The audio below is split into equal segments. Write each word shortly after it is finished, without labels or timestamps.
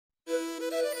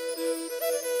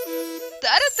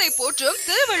தரத்தை போற்றும்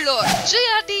Tiruvallur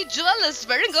GRT jewellers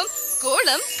வழங்கும்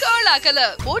கோலம்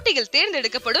கோலாகலம் போட்டியில்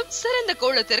தேர்ந்தெடுக்கப்படும் சிறந்த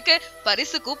கோலத்திற்கு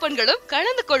பரிசு கூப்பன்களும்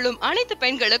கலந்து கொள்ளும் அனைத்து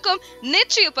பெண்களுக்கும்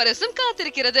நிச்சய பரிசும்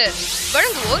காத்திருக்கிறது.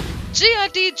 வழங்குவோர்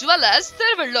GRT ஜுவல்லர்ஸ்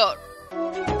திருவள்ளூர்.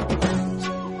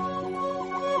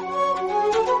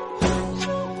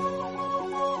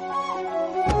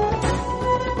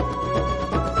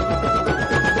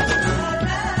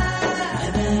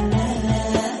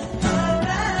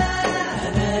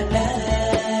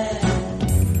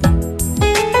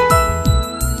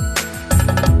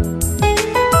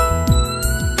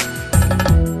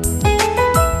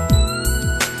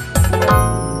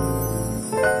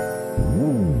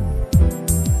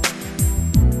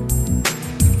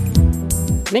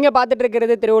 நீங்கள் பார்த்துட்டு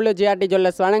இருக்கிறது திருவள்ளூர் GRT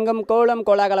ஜுவல்லர்ஸ் வழங்கும் கோலம்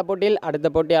கோலாகல போட்டியில் அடுத்த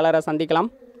போட்டியாளரை சந்திக்கலாம்.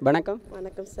 வணக்கம்.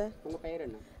 வணக்கம் சார். உங்கள் பெயர்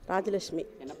என்ன? ராஜலட்சுமி.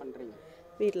 என்ன பண்ணுறீங்க?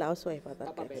 வீட்டில் ஹவுஸ் ஒய்ஃபாக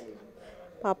தான் இருக்கேன்.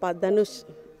 பாப்பா தனுஷ்.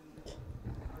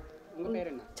 உங்கள் பேர்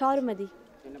என்ன? சாருமதி.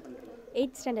 என்ன பண்ணுறீங்க?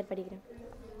 8th ஸ்டாண்டர்ட் படிக்கிறேன்.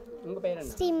 உங்கள் பேர்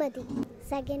என்ன? ஸ்ரீமதி.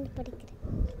 2nd படிக்கிறேன்.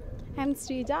 I am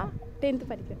Srija, 10th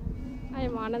படிக்கிறேன்.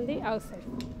 I am Anandi, house wife.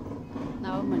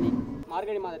 நவமணி.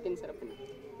 மார்கழி மாதத்தின் சிறப்பு.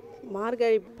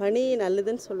 மார்கழி பனி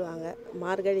நல்லதுன்னு சொல்லுவாங்க.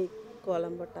 மார்கழி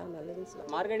கோலம் போட்டால் நல்லதுன்னு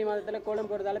சொல்லுவாங்க. மார்கழி மாதத்தில் கோலம்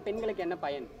போடுறதால பெண்களுக்கு என்ன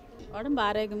பயன்? உடம்பு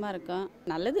ஆரோக்கியமாக இருக்கும்.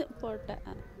 நல்லது போட்டேன்.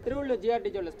 திருவள்ளூர் GRT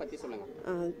ஜுவல்லர்ஸ் பற்றி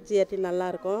சொல்லுங்கள். GRT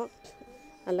நல்லாயிருக்கும்.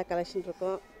 நல்ல கலெக்ஷன்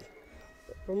இருக்கும்.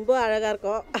 ரொம்ப அழகாக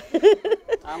இருக்கும்.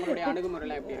 அவங்களுடைய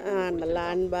அணுகுமுறைலாம் எப்படி? நல்லா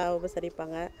அன்பாக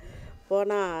உபசரிப்பாங்க.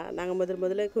 போனால் நாங்கள்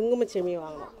முதல்ல குங்குமச்சிமி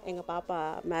வாங்கினோம். எங்கள் பாப்பா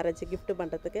மேரேஜ் கிஃப்ட்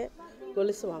பண்ணுறதுக்கு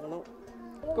கொலுசு வாங்கினோம்.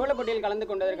 கோல போட்டியில் கலந்து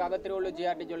கொண்டதற்காக திருவள்ளூர்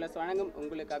GRT ஜுவல்லர்ஸ் வழங்கும்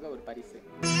உங்களுக்காக ஒரு பரிசு.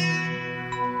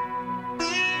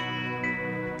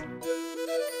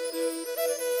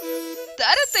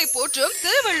 தரத்தை போற்றும்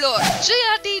திருவள்ளூர்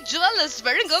GRT ஜுவல்லர்ஸ்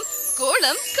வழங்கும்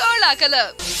கோலம்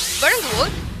கோலாகலம்.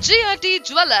 வழங்குவோர் GRT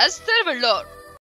ஜுவல்லர்ஸ் திருவள்ளூர்.